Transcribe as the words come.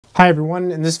Hi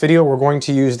everyone, in this video we're going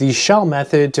to use the shell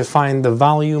method to find the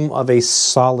volume of a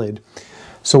solid.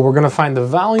 So we're going to find the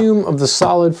volume of the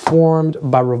solid formed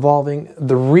by revolving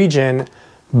the region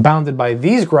bounded by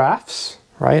these graphs,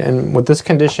 right? And with this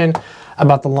condition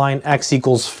about the line x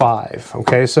equals 5,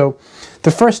 okay? So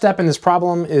the first step in this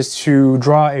problem is to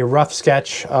draw a rough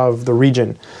sketch of the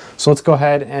region. So let's go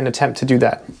ahead and attempt to do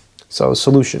that. So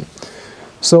solution.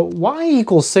 So y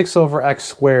equals 6 over x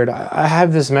squared. I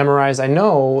have this memorized. I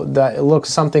know that it looks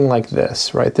something like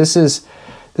this, right? This is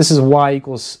y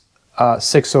equals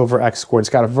 6 over x squared.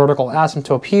 It's got a vertical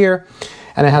asymptote here,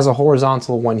 and it has a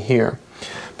horizontal one here.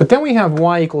 But then we have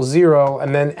y equals 0,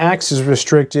 and then x is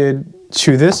restricted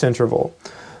to this interval.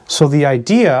 So the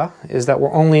idea is that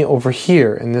we're only over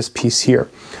here in this piece here.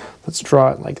 Let's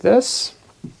draw it like this.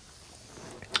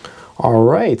 All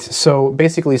right, so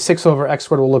basically 6 over x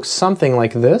squared will look something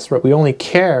like this, right? We only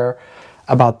care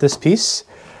about this piece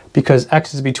because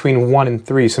x is between 1 and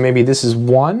 3. So maybe this is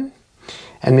 1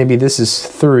 and maybe this is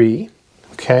 3,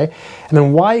 okay? And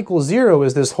then y equals 0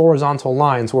 is this horizontal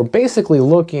line. So we're basically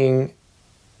looking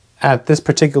at this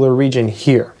particular region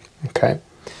here, okay?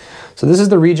 So this is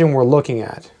the region we're looking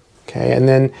at, okay?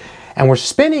 And we're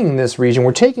spinning this region,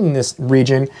 we're taking this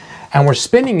region and we're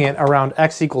spinning it around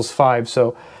x equals 5.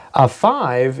 So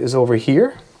 5 is over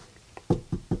here.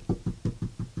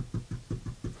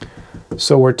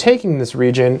 So we're taking this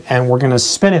region and we're going to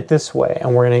spin it this way,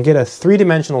 and we're going to get a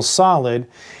three-dimensional solid,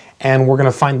 and we're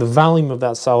going to find the volume of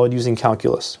that solid using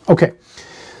calculus. Okay,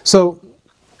 so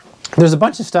there's a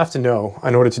bunch of stuff to know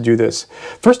in order to do this.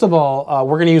 First of all,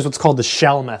 we're going to use what's called the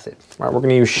shell method. Right? We're going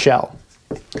to use shell.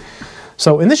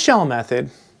 So in the shell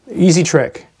method, easy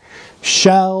trick.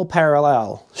 Shell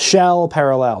parallel, shell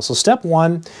parallel. So step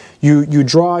one, you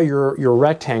draw your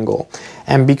rectangle,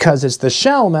 and because it's the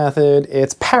shell method,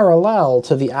 it's parallel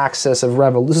to the axis of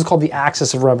revolution. This is called the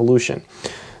axis of revolution.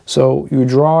 So you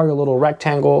draw your little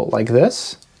rectangle like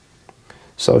this.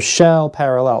 So shell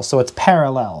parallel, so it's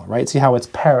parallel, right? See how it's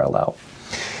parallel.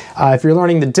 If you're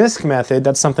learning the disk method,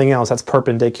 that's something else, that's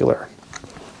perpendicular.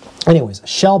 Anyways,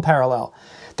 shell parallel.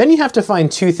 Then you have to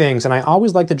find two things, and I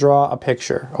always like to draw a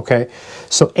picture, okay?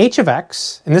 So h of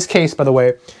x, in this case, by the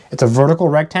way, it's a vertical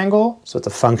rectangle, so it's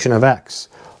a function of x.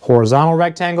 Horizontal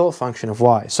rectangle, function of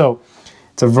y. So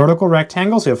it's a vertical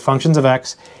rectangle, so you have functions of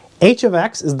x. H of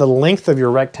x is the length of your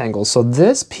rectangle, so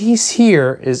this piece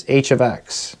here is h of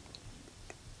x.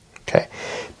 Okay.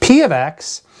 P of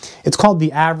x, it's called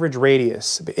the average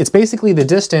radius. It's basically the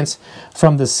distance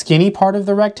from the skinny part of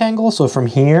the rectangle, so from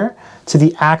here to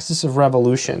the axis of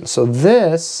revolution. So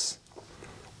this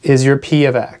is your P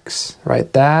of x,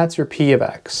 right? That's your P of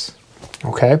x,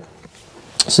 okay?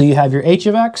 So you have your h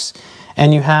of x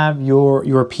and you have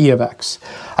your P of x.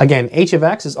 Again, h of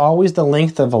x is always the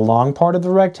length of a long part of the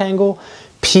rectangle.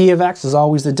 P of x is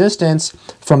always the distance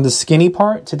from the skinny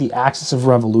part to the axis of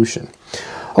revolution.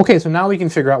 Okay, so now we can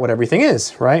figure out what everything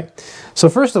is, right? So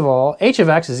first of all, h of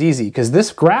x is easy because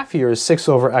this graph here is 6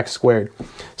 over x squared.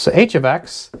 So h of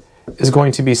x is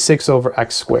going to be 6 over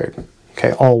x squared,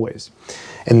 okay, always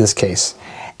in this case.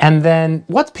 And then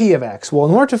what's p of x? Well,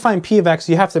 in order to find p of x,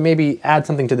 you have to maybe add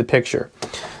something to the picture.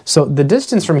 So the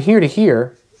distance from here to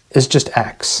here is just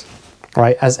x,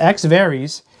 right? As x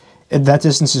varies, that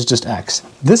distance is just x.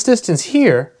 This distance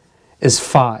here is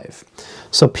 5.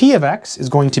 So P of x is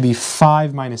going to be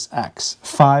 5 minus x,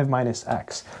 5 minus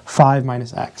x, 5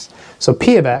 minus x. So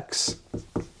P of x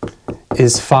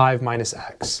is 5 minus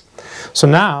x. So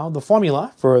now the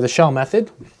formula for the shell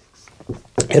method,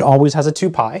 it always has a 2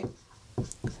 pi.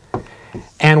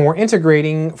 And we're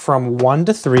integrating from 1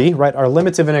 to 3, right? Our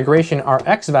limits of integration are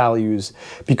x values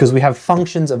because we have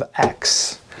functions of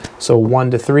x. So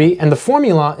 1 to 3, and the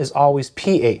formula is always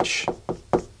pH.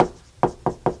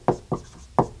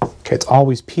 It's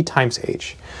always p times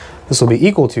h. This will be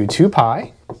equal to 2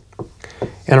 pi,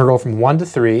 integral from 1 to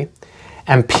 3,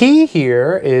 and p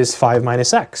here is 5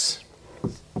 minus x.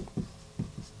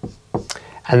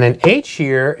 And then h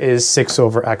here is 6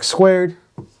 over x squared.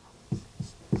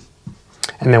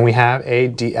 And then we have a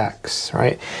dx,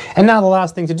 right? And now the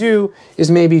last thing to do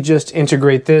is maybe just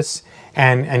integrate this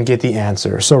and get the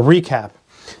answer. So recap.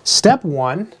 Step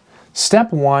one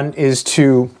is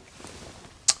to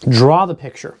draw the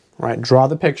picture. Right, draw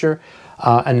the picture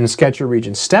and then sketch your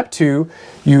region. Step 2,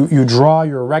 you draw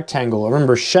your rectangle.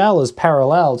 Remember, shell is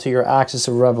parallel to your axis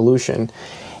of revolution.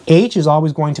 H is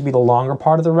always going to be the longer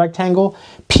part of the rectangle.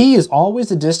 P is always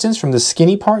the distance from the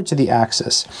skinny part to the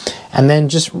axis. And then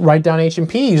just write down H and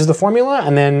P, use the formula,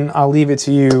 and then I'll leave it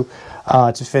to you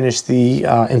to finish the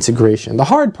integration. The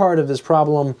hard part of this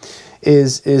problem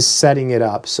is setting it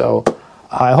up. So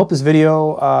I hope this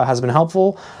video has been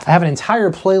helpful. I have an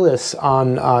entire playlist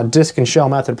on disk and shell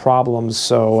method problems,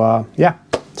 so yeah,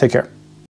 take care.